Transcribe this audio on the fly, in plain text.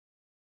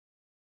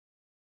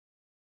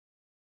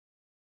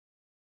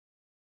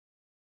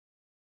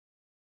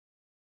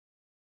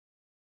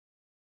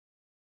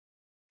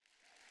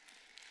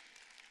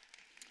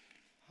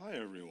Hi,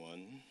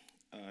 everyone.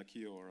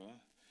 Kia ora.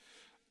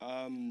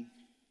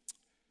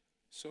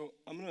 So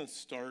I'm going to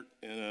start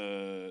in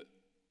a...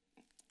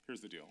 Here's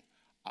the deal.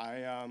 I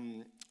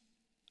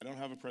don't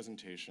have a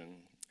presentation,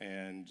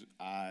 and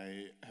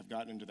I have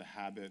gotten into the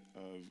habit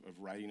of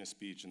writing a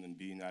speech and then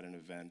being at an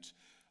event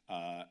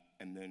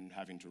and then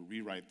having to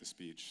rewrite the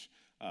speech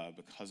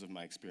because of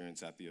my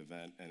experience at the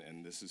event,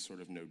 and this is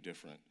sort of no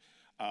different.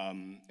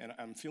 And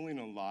I'm feeling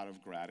a lot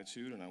of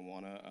gratitude, and I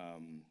want to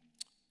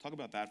talk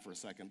about that for a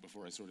second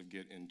before I sort of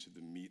get into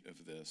the meat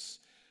of this.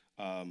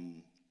 I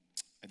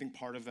think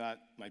part of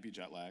that might be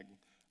jet lag.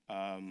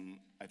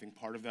 I think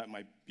part of that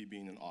might be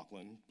being in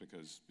Auckland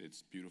because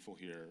it's beautiful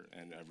here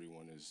and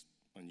everyone is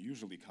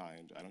unusually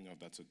kind. I don't know if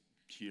that's a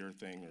here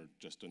thing or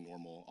just a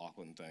normal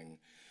Auckland thing.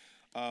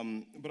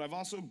 But I've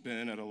also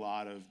been at a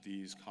lot of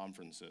these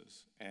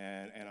conferences,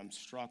 and I'm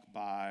struck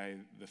by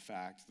the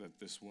fact that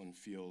this one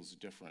feels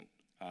different.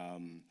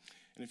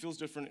 And it feels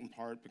different in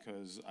part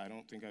because I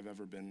don't think I've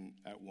ever been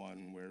at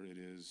one where it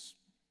is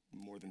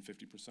more than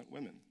 50%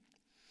 women.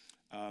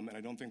 And I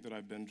don't think that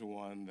I've been to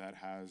one that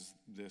has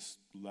this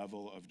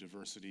level of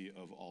diversity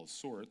of all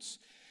sorts.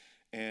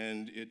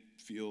 And it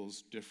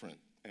feels different,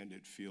 and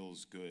it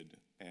feels good.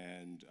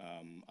 And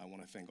I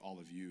want to thank all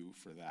of you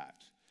for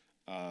that.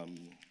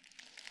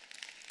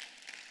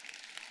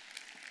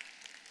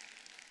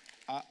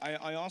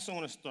 I also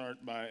want to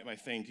start by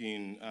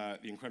thanking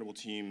the incredible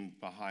team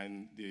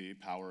behind the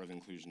Power of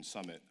Inclusion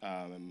Summit.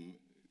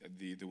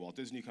 The Walt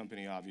Disney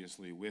Company,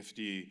 obviously,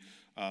 WIFD,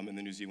 and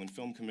the New Zealand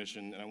Film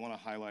Commission. And I want to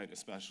highlight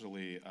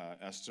especially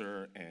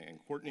Esther and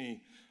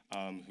Courtney,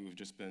 who have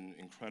just been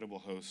incredible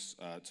hosts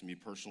to me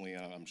personally,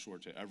 and I'm sure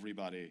to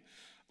everybody.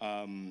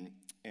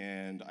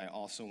 And I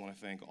also want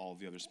to thank all of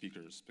the other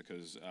speakers,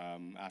 because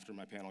after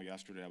my panel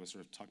yesterday, I was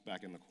sort of tucked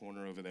back in the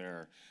corner over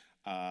there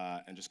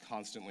and just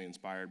constantly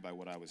inspired by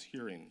what I was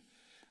hearing.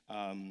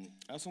 I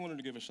also wanted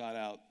to give a shout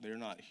out, they're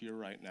not here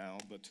right now,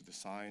 but to the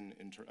sign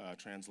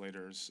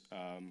translators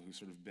who've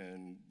sort of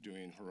been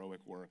doing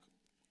heroic work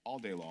all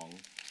day long.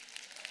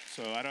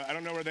 So I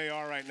don't know where they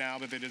are right now,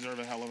 but they deserve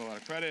a hell of a lot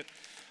of credit.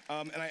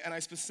 And I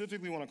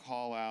specifically want to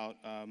call out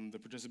the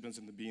participants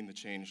in the Being the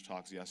Change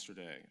talks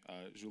yesterday.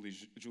 Julie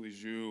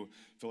Zhu,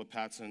 Philip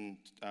Patson,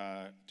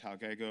 Tao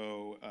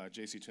Gago,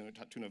 JC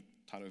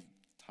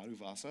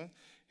Tanuvasa,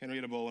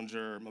 Henrietta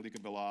Bollinger,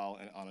 Malika Bilal,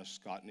 and Anish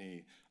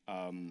Scotney.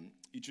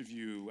 Each of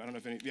you, I don't know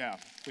if any, yeah,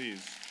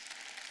 please.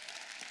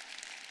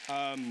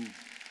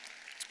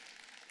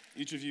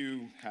 Each of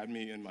you had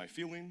me in my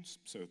feelings,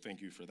 so thank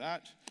you for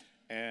that,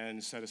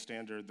 and set a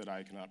standard that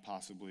I cannot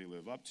possibly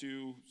live up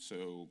to,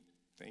 so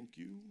thank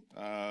you.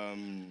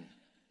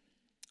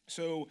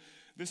 So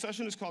this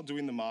session is called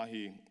Doing the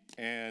Mahi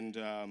and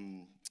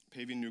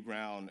Paving New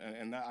Ground,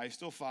 and that I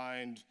still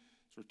find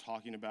sort of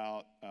talking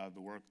about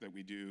the work that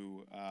we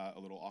do a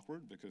little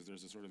awkward because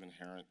there's a sort of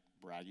inherent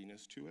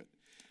bragginess to it.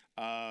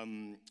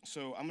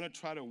 So I'm going to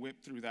try to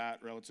whip through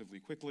that relatively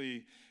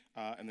quickly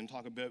and then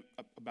talk a bit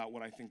about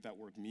what I think that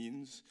work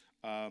means,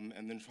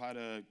 and then try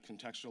to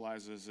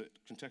contextualize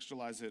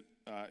it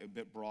a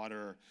bit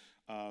broader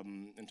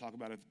and talk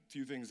about a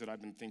few things that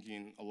I've been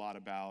thinking a lot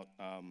about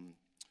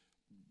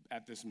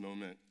at this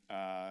moment,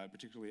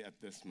 particularly at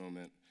this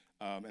moment.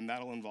 And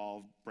that'll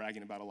involve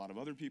bragging about a lot of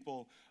other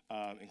people,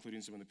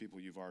 including some of the people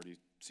you've already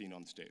seen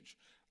on stage.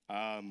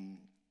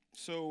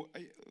 So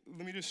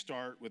let me just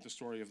start with the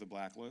story of the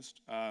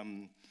Blacklist.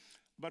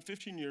 About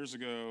 15 years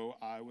ago,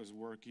 I was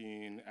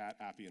working at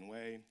Appian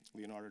Way,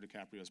 Leonardo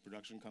DiCaprio's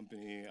production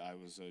company. I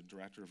was a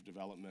director of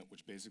development,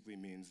 which basically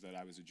means that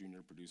I was a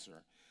junior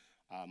producer.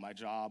 My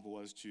job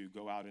was to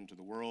go out into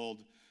the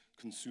world,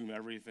 consume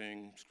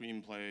everything,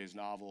 screenplays,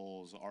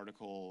 novels,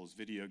 articles,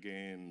 video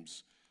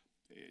games.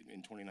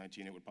 In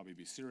 2019, it would probably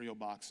be cereal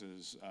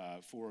boxes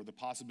for the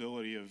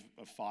possibility of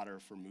fodder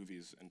for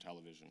movies and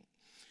television.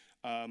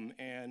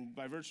 And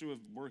by virtue of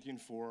working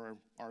for,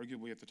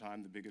 arguably at the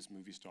time, the biggest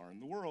movie star in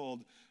the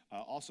world,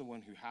 also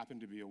one who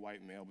happened to be a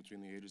white male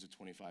between the ages of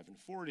 25 and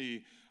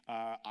 40,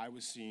 I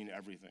was seeing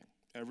everything.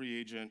 Every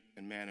agent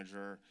and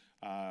manager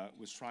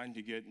was trying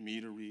to get me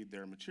to read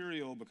their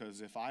material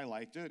because if I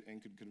liked it and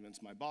could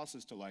convince my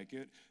bosses to like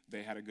it,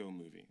 they had a go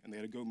movie. And they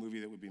had a go movie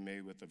that would be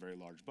made with a very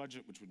large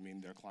budget, which would mean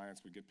their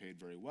clients would get paid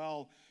very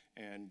well,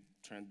 and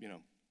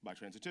by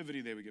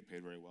transitivity, they would get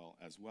paid very well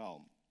as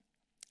well.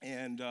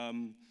 And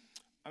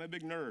I'm a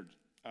big nerd.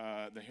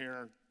 The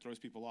hair throws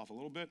people off a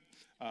little bit,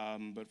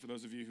 but for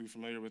those of you who are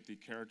familiar with the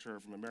character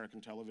from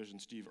American television,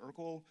 Steve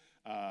Urkel,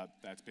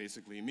 that's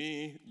basically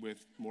me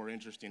with more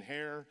interesting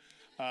hair.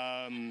 So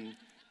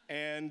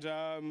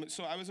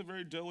I was a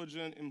very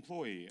diligent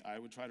employee. I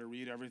would try to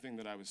read everything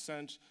that I was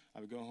sent. I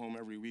would go home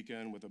every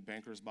weekend with a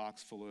banker's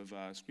box full of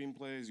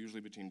screenplays,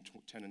 usually between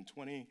 10 and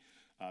 20.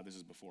 This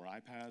is before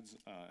iPads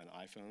and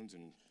iPhones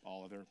and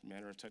all other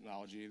manner of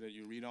technology that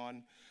you read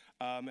on.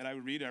 And I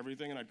would read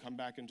everything, and I'd come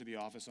back into the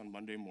office on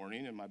Monday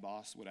morning, and my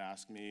boss would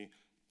ask me,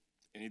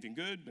 anything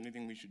good,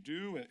 anything we should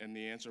do? And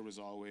the answer was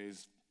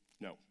always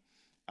no.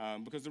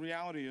 Because the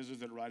reality is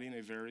that writing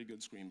a very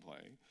good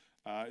screenplay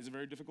is a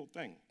very difficult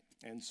thing.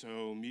 And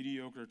so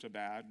mediocre to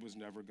bad was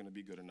never going to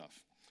be good enough.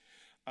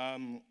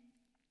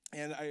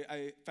 And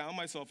I found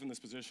myself in this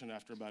position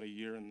after about a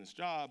year in this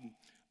job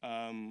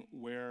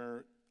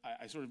where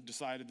I sort of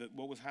decided that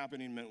what was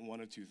happening meant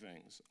one of two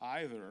things.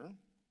 Either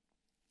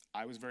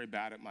I was very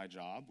bad at my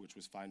job, which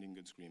was finding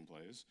good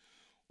screenplays,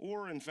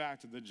 or in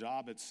fact, the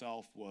job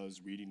itself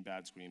was reading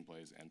bad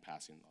screenplays and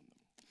passing on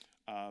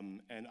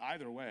them. And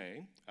either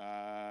way,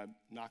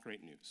 not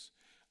great news.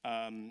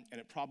 And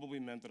it probably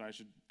meant that I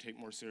should take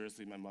more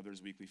seriously my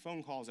mother's weekly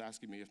phone calls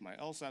asking me if my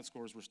LSAT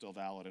scores were still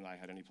valid and I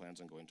had any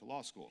plans on going to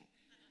law school.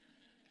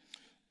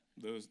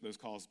 Those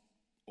calls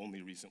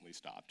only recently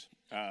stopped,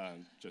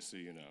 just so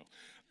you know.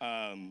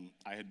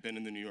 I had been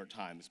in the New York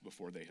Times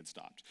before they had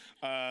stopped.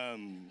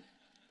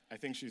 I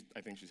think she's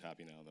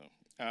happy now,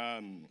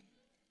 though.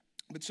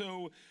 But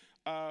so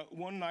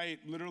one night,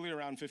 literally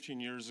around 15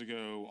 years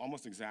ago,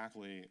 almost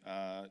exactly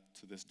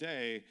to this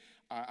day,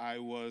 I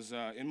was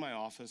in my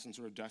office and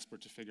sort of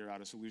desperate to figure out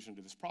a solution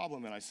to this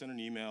problem, and I sent an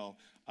email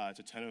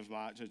to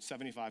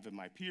 75 of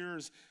my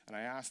peers, and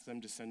I asked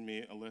them to send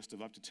me a list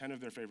of up to 10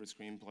 of their favorite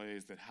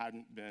screenplays that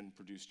hadn't been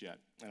produced yet.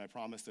 And I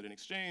promised that in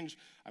exchange,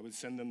 I would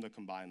send them the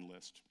combined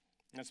list.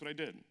 And that's what I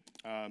did.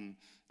 It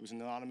was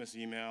an anonymous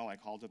email. I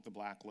called it the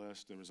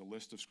blacklist. There was a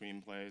list of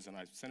screenplays, and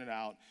I sent it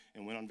out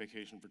and went on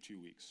vacation for 2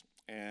 weeks.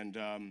 And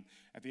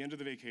at the end of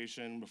the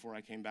vacation, before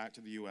I came back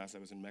to the US, I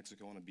was in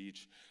Mexico on a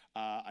beach.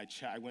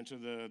 I went to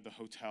the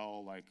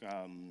hotel,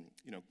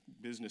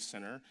 business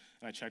center,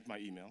 and I checked my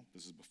email.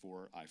 This is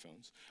before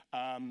iPhones.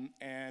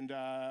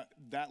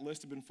 That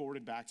list had been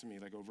forwarded back to me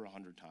like over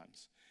 100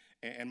 times.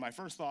 And my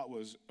first thought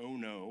was, oh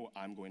no,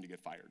 I'm going to get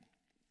fired.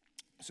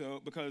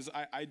 So, because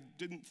I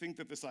didn't think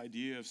that this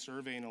idea of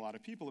surveying a lot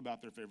of people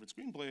about their favorite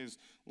screenplays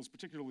was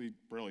particularly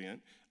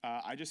brilliant.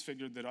 I just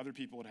figured that other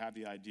people would have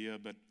the idea,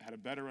 but had a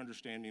better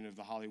understanding of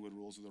the Hollywood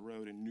rules of the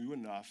road and knew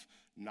enough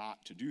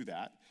not to do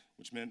that,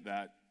 which meant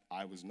that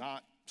I was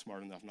not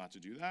smart enough not to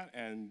do that,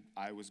 and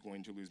I was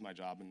going to lose my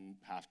job and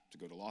have to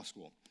go to law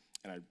school.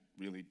 And I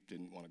really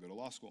didn't want to go to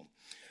law school.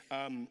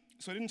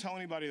 So I didn't tell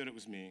anybody that it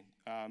was me.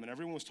 And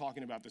everyone was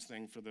talking about this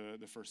thing for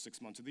the first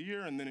 6 months of the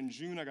year. And then in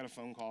June, I got a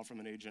phone call from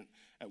an agent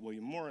at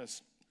William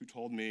Morris who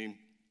told me,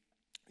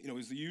 it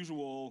was the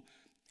usual,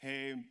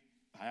 hey,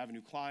 I have a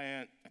new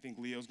client. I think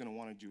Leo's going to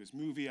want to do his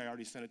movie. I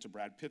already sent it to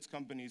Brad Pitt's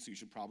company, so you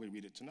should probably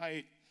read it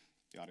tonight,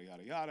 yada,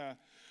 yada, yada.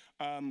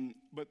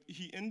 But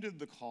he ended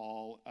the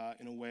call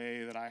in a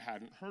way that I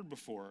hadn't heard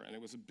before, and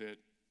it was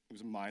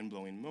a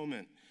mind-blowing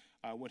moment.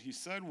 What he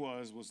said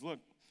was, look,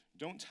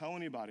 don't tell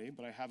anybody,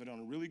 but I have it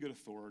on really good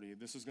authority.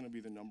 This is going to be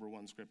the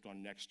 #1 script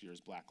on next year's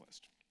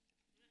Blacklist.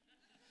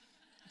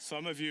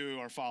 Some of you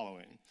are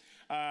following.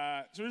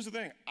 So here's the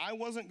thing. I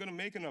wasn't going to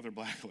make another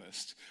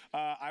Blacklist.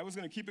 I was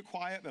going to keep it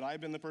quiet that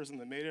I'd been the person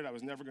that made it. I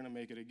was never going to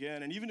make it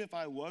again. And even if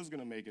I was going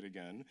to make it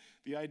again,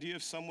 the idea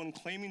of someone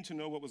claiming to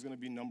know what was going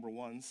to be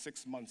 #1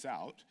 6 months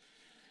out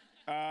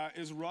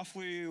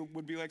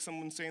would be like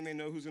someone saying they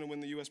know who's going to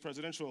win the US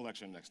presidential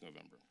election next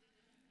November.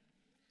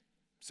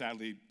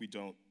 Sadly, we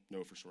don't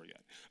know for sure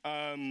yet.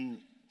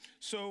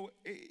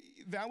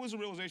 That was a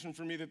realization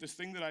for me that this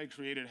thing that I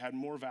created had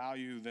more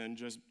value than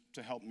just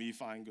to help me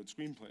find good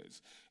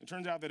screenplays. It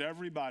turns out that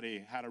everybody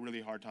had a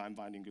really hard time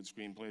finding good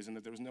screenplays and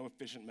that there was no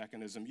efficient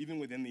mechanism, even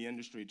within the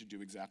industry, to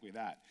do exactly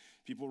that.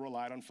 People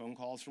relied on phone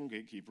calls from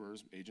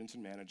gatekeepers, agents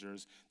and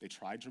managers. They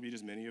tried to read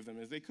as many of them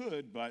as they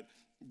could, but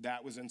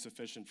that was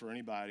insufficient for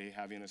anybody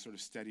having a sort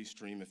of steady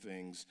stream of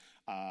things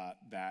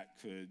that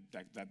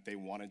they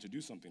wanted to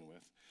do something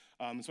with.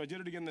 So I did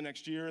it again the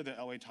next year. The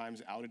LA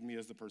Times outed me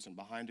as the person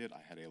behind it.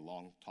 I had a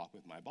long talk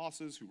with my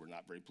bosses, who were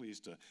not very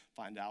pleased to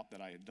find out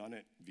that I had done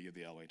it via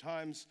the LA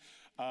Times.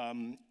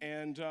 And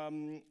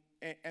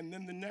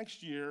then the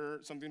next year,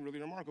 something really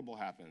remarkable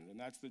happened, and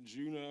that's that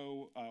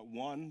Juno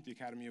won the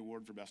Academy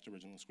Award for Best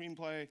Original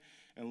Screenplay,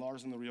 and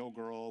Lars and the Real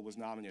Girl was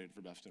nominated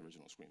for Best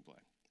Original Screenplay.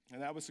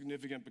 And that was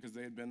significant because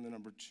they had been the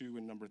 #2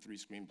 and #3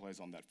 screenplays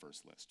on that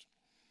first list.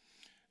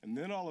 And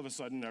then all of a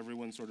sudden,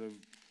 everyone sort of,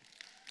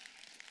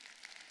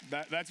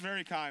 that's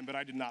very kind, but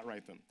I did not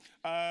write them.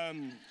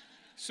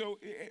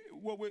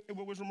 What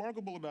was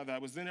remarkable about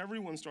that was then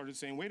everyone started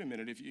saying, wait a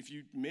minute, if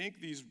you make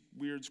these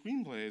weird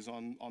screenplays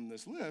on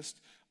this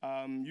list,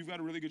 you've got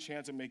a really good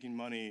chance of making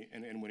money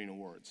and winning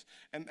awards.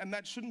 And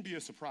that shouldn't be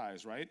a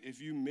surprise, right? If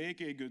you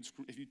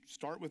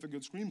start with a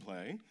good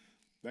screenplay,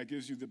 that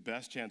gives you the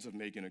best chance of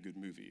making a good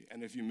movie.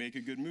 And if you make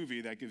a good movie,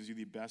 that gives you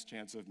the best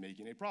chance of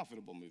making a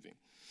profitable movie.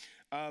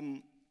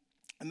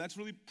 And that's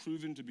really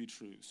proven to be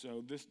true.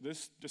 So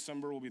this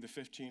December will be the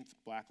 15th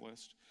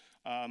Blacklist.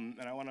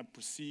 And I want to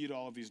precede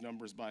all of these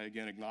numbers by,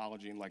 again,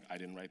 acknowledging, like, I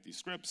didn't write these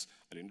scripts,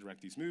 I didn't direct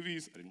these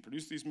movies, I didn't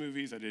produce these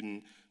movies, I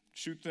didn't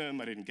shoot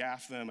them, I didn't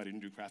gaff them, I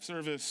didn't do craft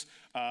service.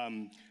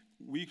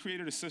 We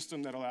created a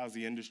system that allows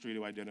the industry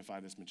to identify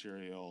this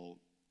material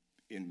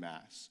in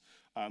mass.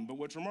 But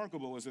what's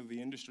remarkable is that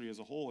the industry as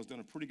a whole has done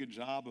a pretty good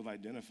job of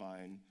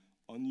identifying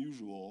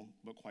unusual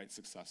but quite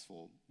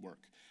successful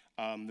work.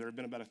 There have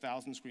been about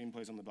 1,000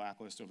 screenplays on the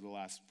blacklist over the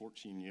last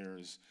 14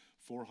 years.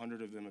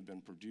 400 of them have been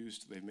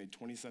produced. They've made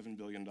 $27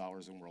 billion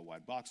in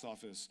worldwide box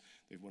office.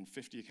 They've won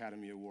 50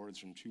 Academy Awards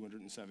from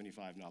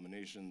 275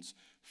 nominations.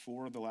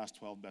 4 of the last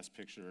 12 Best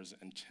Pictures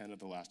and 10 of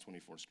the last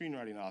 24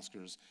 Screenwriting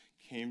Oscars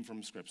came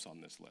from scripts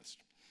on this list.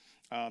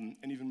 And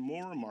even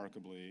more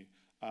remarkably,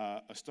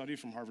 a study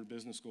from Harvard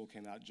Business School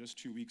came out just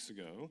 2 weeks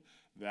ago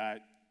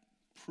that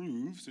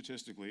prove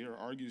statistically, or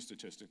argue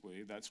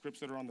statistically, that scripts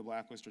that are on the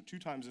blacklist are 2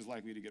 times as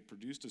likely to get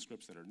produced as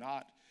scripts that are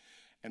not.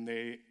 And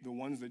the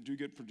ones that do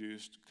get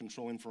produced,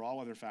 controlling for all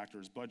other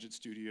factors, budget,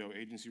 studio,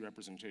 agency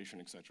representation,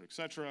 et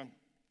cetera,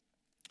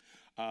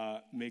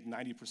 make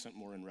 90%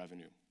 more in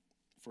revenue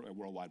for a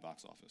worldwide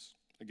box office.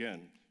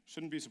 Again,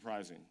 shouldn't be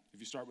surprising. If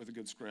you start with a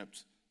good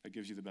script, that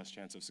gives you the best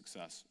chance of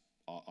success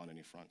on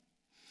any front.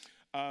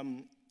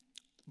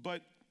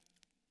 But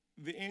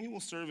the annual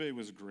survey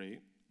was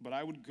great, but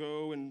I would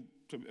go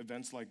to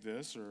events like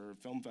this or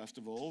film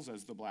festivals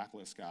as the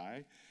blacklist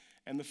guy,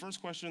 and the first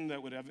question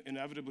that would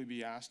inevitably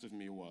be asked of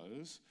me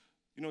was,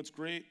 you know, it's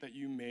great that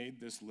you made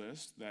this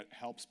list that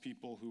helps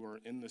people who are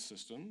in the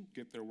system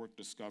get their work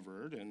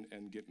discovered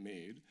and get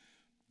made,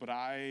 but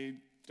I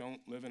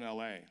don't live in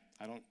LA.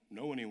 I don't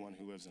know anyone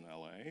who lives in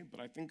LA, but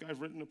I think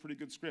I've written a pretty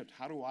good script.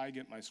 How do I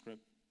get my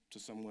script to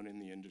someone in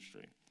the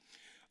industry?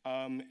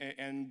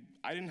 And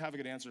I didn't have a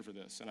good answer for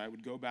this, and I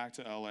would go back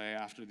to LA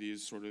after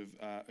these sort of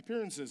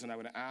appearances, and I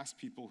would ask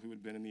people who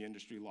had been in the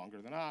industry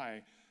longer than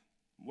I,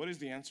 what is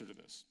the answer to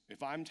this?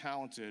 If I'm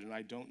talented and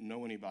I don't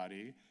know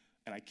anybody,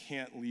 and I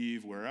can't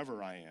leave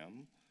wherever I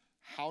am,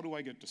 how do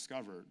I get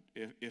discovered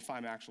if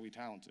I'm actually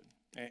talented?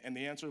 And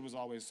the answer was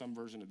always some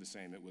version of the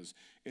same. It was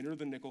enter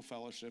the Nickel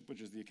Fellowship, which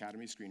is the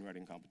Academy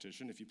Screenwriting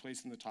Competition. If you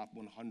place in the top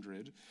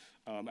 100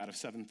 out of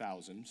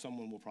 7,000,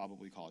 someone will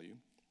probably call you.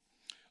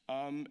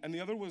 And the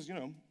other was, you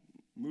know,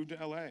 move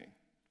to LA,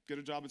 get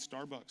a job at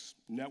Starbucks,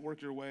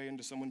 network your way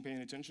into someone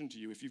paying attention to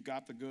you. If you've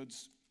got the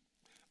goods,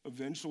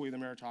 eventually the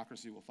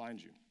meritocracy will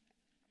find you.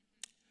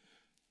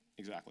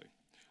 Exactly.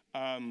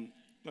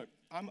 Look,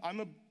 I'm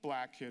a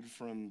black kid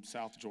from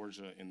South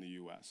Georgia in the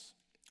US.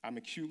 I'm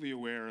acutely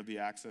aware of the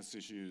access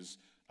issues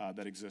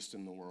that exist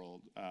in the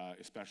world,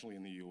 especially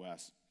in the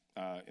US,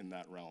 in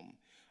that realm.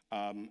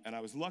 And I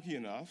was lucky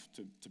enough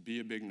to be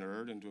a big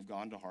nerd and to have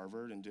gone to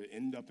Harvard and to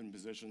end up in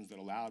positions that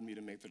allowed me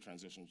to make the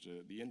transition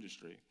to the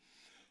industry.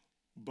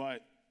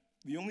 But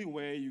the only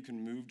way you can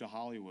move to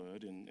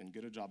Hollywood and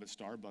get a job at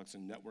Starbucks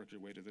and network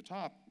your way to the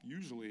top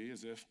usually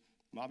is if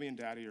mommy and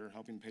daddy are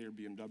helping pay your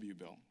BMW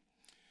bill.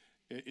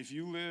 If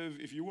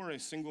you were a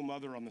single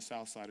mother on the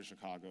south side of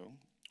Chicago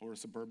or a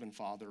suburban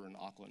father in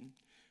Auckland,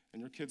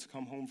 and your kids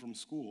come home from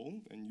school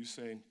and you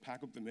say,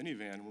 pack up the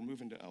minivan, we're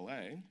moving to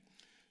LA,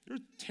 you're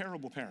a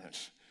terrible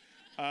parent.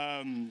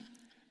 And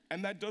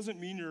that doesn't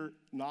mean you're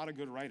not a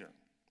good writer.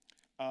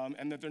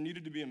 And that there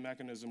needed to be a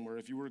mechanism where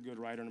if you were a good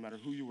writer, no matter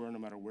who you were, no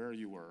matter where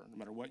you were, no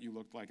matter what you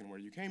looked like and where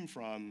you came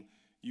from,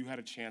 you had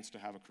a chance to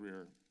have a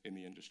career in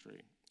the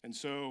industry. And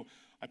so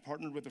I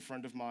partnered with a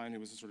friend of mine who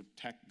was a sort of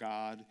tech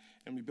god,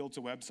 and we built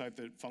a website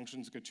that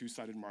functions like a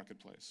 2-sided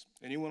marketplace.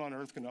 Anyone on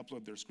earth can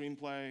upload their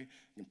screenplay,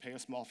 can pay a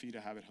small fee to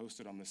have it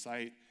hosted on the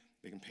site,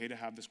 they can pay to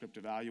have the script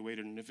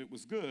evaluated, and if it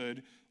was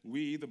good,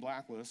 we, the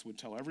Blacklist, would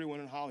tell everyone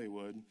in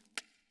Hollywood,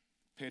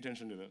 pay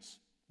attention to this.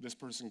 This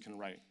person can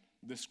write.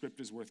 This script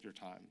is worth your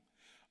time.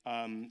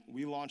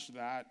 We launched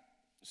that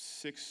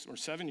 6 or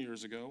 7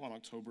 years ago on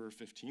October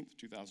 15th,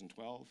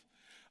 2012.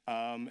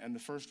 And the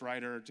first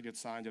writer to get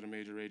signed at a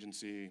major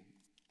agency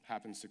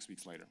happened 6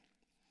 weeks later.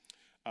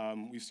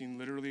 We've seen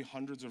literally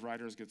hundreds of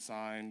writers get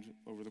signed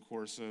over the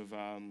course of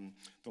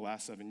the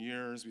last 7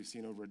 years. We've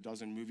seen over a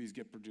dozen movies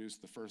get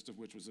produced, the first of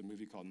which was a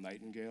movie called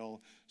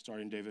Nightingale,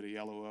 starring David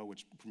Oyelowo,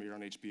 which premiered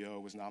on HBO,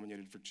 was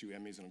nominated for 2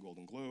 Emmys and a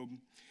Golden Globe.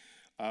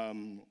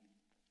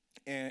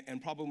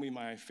 And probably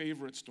my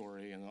favorite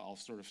story, and I'll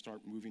sort of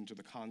start moving to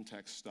the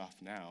context stuff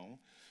now,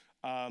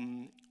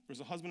 there's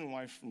a husband and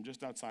wife from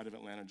just outside of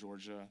Atlanta,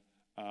 Georgia.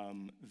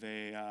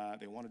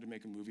 They wanted to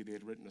make a movie. They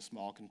had written a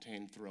small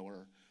contained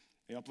thriller.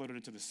 They uploaded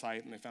it to the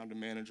site, and they found a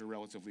manager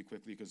relatively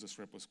quickly because the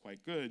script was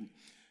quite good.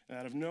 And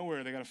out of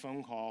nowhere, they got a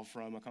phone call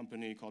from a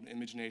company called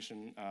Image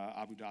Nation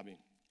Abu Dhabi.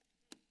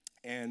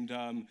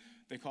 And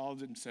they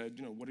called and said,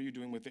 you know, what are you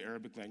doing with the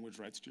Arabic language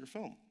rights to your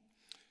film?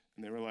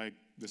 And they were like,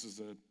 this is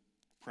a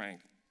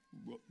prank.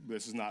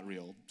 This is not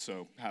real,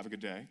 so have a good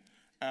day.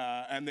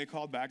 And they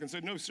called back and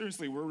said, no,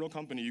 seriously, we're a real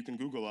company. You can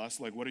Google us.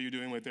 Like, what are you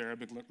doing with the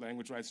Arabic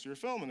language rights to your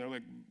film? And they're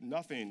like,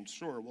 nothing.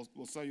 Sure,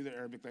 we'll sell you the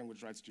Arabic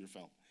language rights to your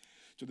film,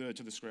 to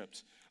the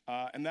script.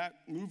 And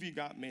that movie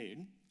got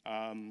made.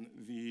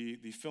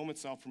 The film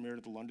itself premiered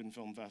at the London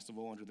Film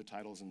Festival under the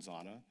title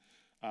Zanzana.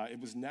 It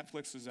was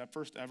Netflix's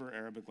first ever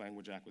Arabic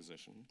language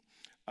acquisition.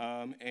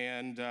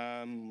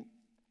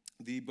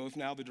 Both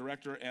now the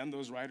director and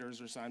those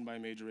writers are signed by a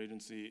major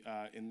agency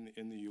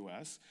in the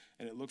US,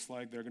 and it looks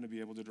like they're going to be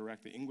able to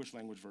direct the English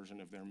language version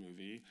of their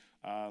movie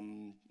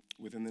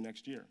within the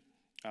next year.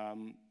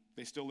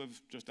 They still live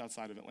just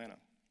outside of Atlanta.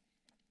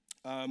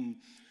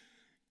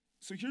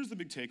 So here's the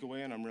big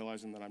takeaway, and I'm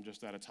realizing that I'm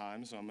just out of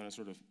time, so I'm going to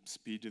sort of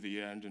speed to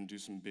the end and do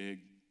some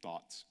big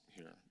thoughts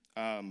here.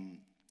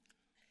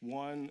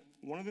 One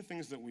of the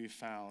things that we've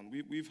found,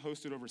 we've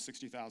hosted over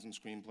 60,000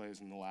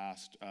 screenplays in the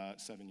last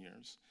 7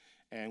 years,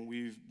 and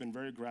we've been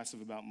very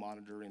aggressive about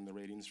monitoring the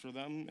ratings for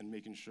them and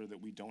making sure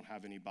that we don't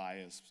have any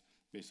bias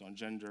based on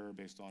gender,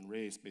 based on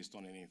race, based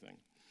on anything.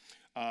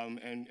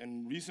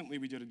 And recently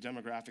we did a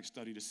demographic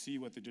study to see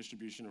what the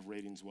distribution of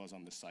ratings was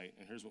on the site,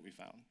 and here's what we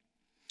found.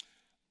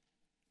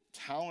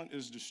 Talent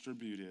is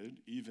distributed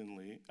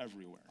evenly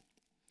everywhere.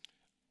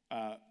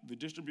 The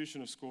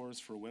distribution of scores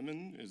for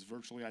women is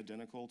virtually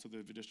identical to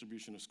the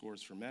distribution of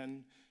scores for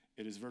men.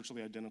 It is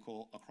virtually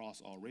identical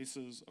across all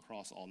races,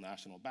 across all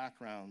national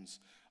backgrounds,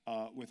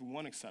 with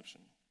one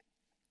exception.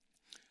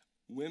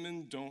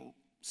 Women don't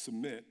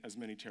submit as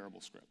many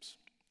terrible scripts.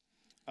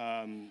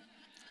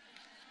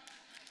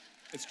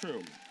 It's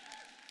true.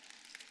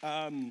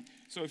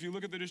 So if you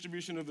look at the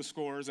distribution of the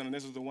scores, and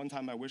this is the one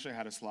time I wish I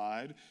had a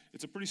slide,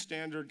 it's a pretty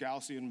standard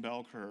Gaussian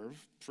bell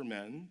curve for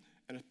men,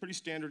 and a pretty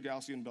standard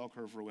Gaussian bell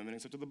curve for women,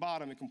 except at the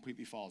bottom it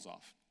completely falls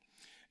off.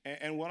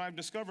 And what I've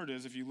discovered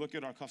is if you look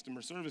at our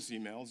customer service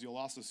emails, you'll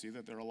also see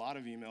that there are a lot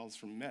of emails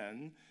from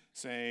men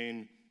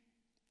saying,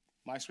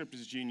 my script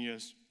is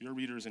genius, your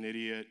reader's an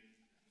idiot,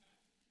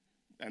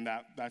 and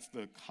that's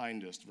the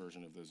kindest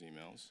version of those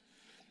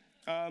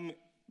emails.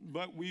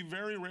 But we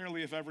very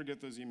rarely, if ever,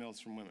 get those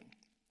emails from women.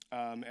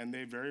 And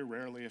they very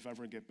rarely, if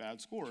ever, get bad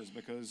scores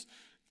because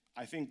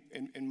I think,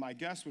 and my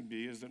guess would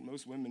be, is that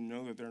most women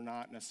know that they're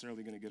not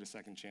necessarily going to get a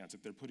second chance.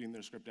 If they're putting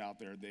their script out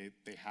there,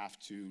 they have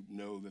to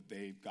know that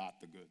they've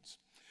got the goods.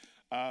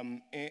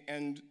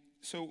 And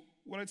so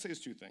what I'd say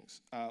is two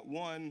things.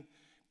 One,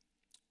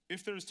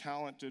 if there's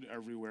talented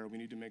everywhere, we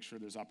need to make sure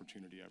there's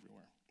opportunity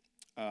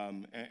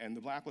everywhere. And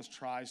the Blacklist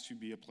tries to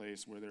be a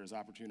place where there is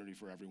opportunity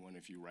for everyone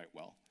if you write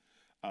well.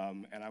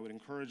 And I would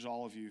encourage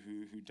all of you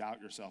who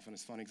doubt yourself, and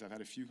it's funny because I've had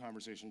a few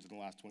conversations in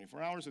the last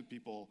 24 hours with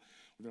people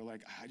where they're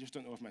like, I just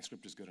don't know if my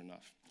script is good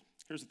enough.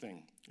 Here's the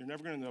thing, you're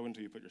never gonna know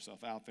until you put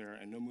yourself out there,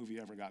 and no movie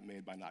ever got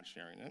made by not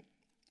sharing it,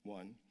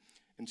 one.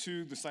 And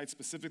two, the site's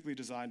specifically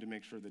designed to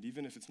make sure that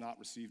even if it's not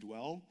received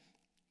well,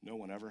 no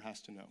one ever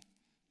has to know.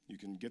 You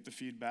can get the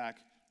feedback,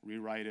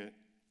 rewrite it,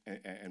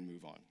 and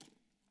move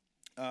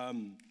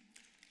on.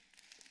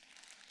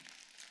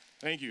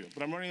 Thank you,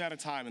 but I'm running out of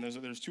time, and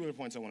there's two other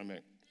points I wanna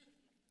make.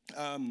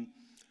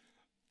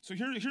 So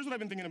here's what I've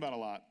been thinking about a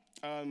lot.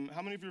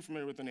 How many of you are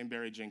familiar with the name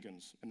Barry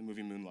Jenkins in the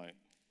movie Moonlight?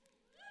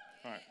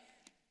 All right.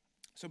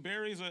 So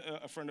Barry's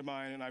a friend of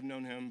mine, and I've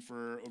known him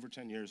for over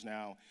 10 years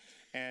now.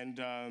 And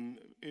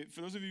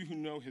for those of you who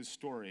know his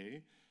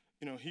story,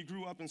 you know, he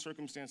grew up in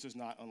circumstances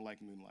not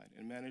unlike Moonlight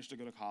and managed to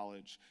go to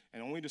college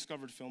and only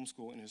discovered film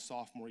school in his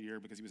sophomore year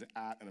because he was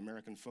at an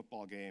American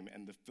football game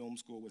and the film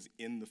school was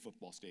in the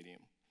football stadium.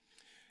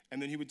 And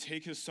then he would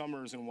take his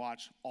summers and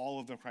watch all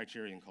of the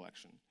Criterion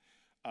collection.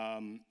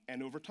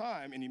 And over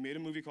time, and he made a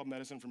movie called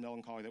Medicine for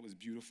Melancholy that was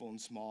beautiful and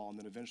small, and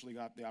then eventually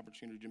got the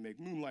opportunity to make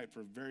Moonlight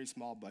for a very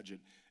small budget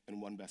and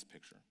won Best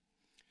Picture.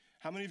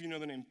 How many of you know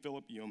the name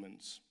Philip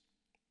Yeomans?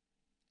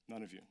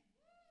 None of you.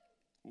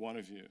 One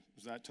of you.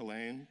 Is that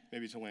Tulane?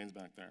 Maybe Tulane's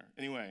back there.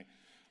 Anyway,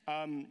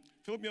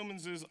 Philip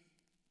Yeomans is,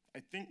 I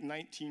think,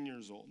 19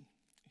 years old.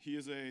 He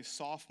is a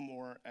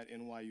sophomore at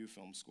NYU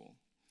Film School.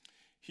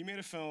 He made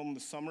a film the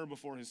summer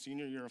before his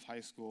senior year of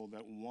high school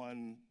that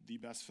won the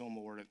Best Film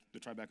Award at the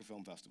Tribeca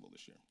Film Festival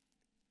this year.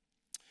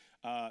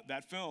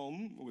 That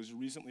film was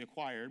recently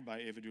acquired by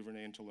Ava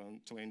DuVernay and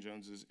Tulane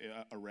Jones's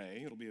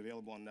Array. It'll be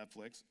available on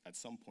Netflix at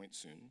some point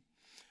soon.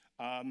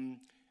 And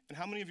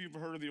how many of you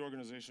have heard of the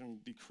organization,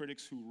 The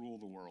Critics Who Rule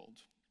the World?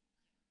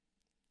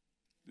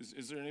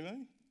 Is there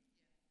anybody?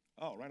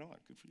 Oh, right on,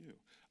 good for you.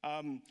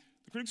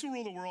 The Critics Who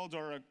Rule the World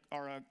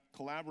are a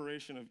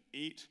collaboration of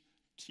 8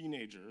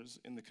 teenagers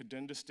in the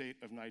Kaduna state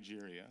of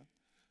Nigeria,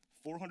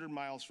 400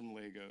 miles from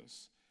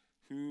Lagos,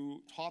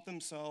 who taught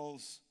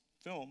themselves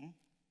film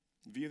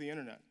via the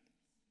internet.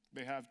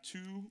 They have 2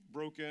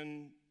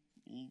 broken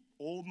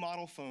old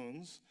model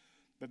phones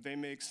that they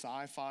make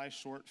sci-fi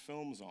short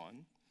films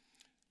on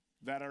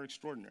that are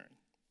extraordinary.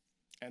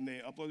 And they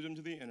uploaded them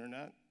to the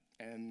internet,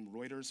 and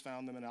Reuters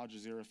found them and Al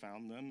Jazeera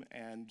found them,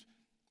 and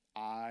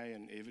I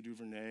and Ava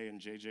DuVernay and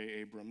J.J.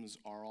 Abrams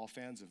are all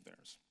fans of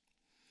theirs.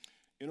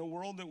 In a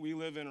world that we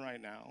live in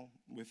right now,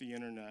 with the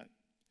internet,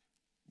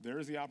 there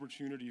is the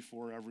opportunity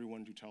for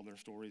everyone to tell their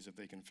stories if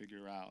they can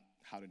figure out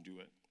how to do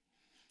it.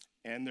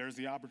 And there's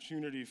the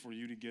opportunity for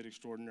you to get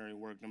extraordinary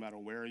work no matter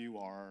where you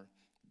are,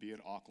 be it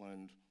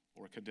Auckland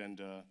or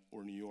Kaduna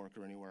or New York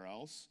or anywhere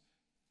else.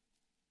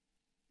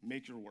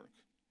 Make your work.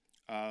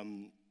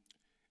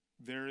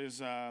 There is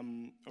a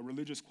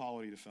religious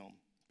quality to film.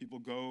 People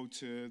go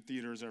to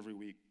theaters every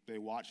week. They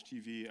watch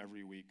TV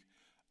every week.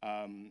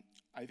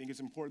 I think it's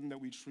important that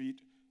we treat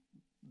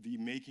the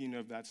making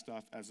of that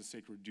stuff as a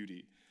sacred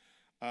duty.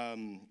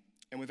 And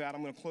with that,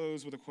 I'm going to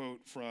close with a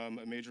quote from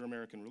a major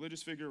American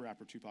religious figure,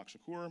 rapper Tupac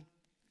Shakur.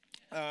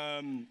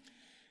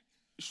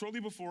 Shortly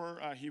before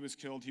he was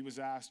killed, he was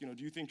asked,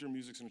 do you think your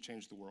music's going to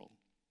change the world?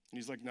 And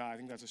he's like, nah, I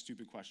think that's a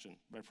stupid question,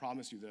 but I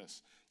promise you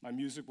this, my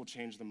music will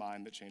change the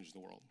mind that changed the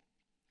world.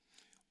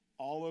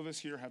 All of us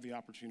here have the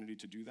opportunity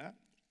to do that.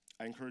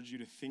 I encourage you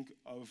to think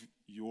of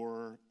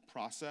your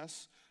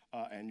process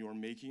and your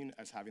making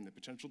as having the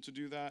potential to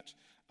do that.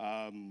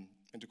 And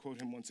to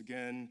quote him once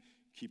again,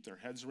 keep their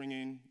heads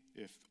ringing.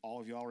 If all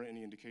of y'all are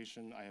any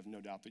indication, I have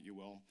no doubt that you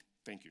will.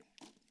 Thank you.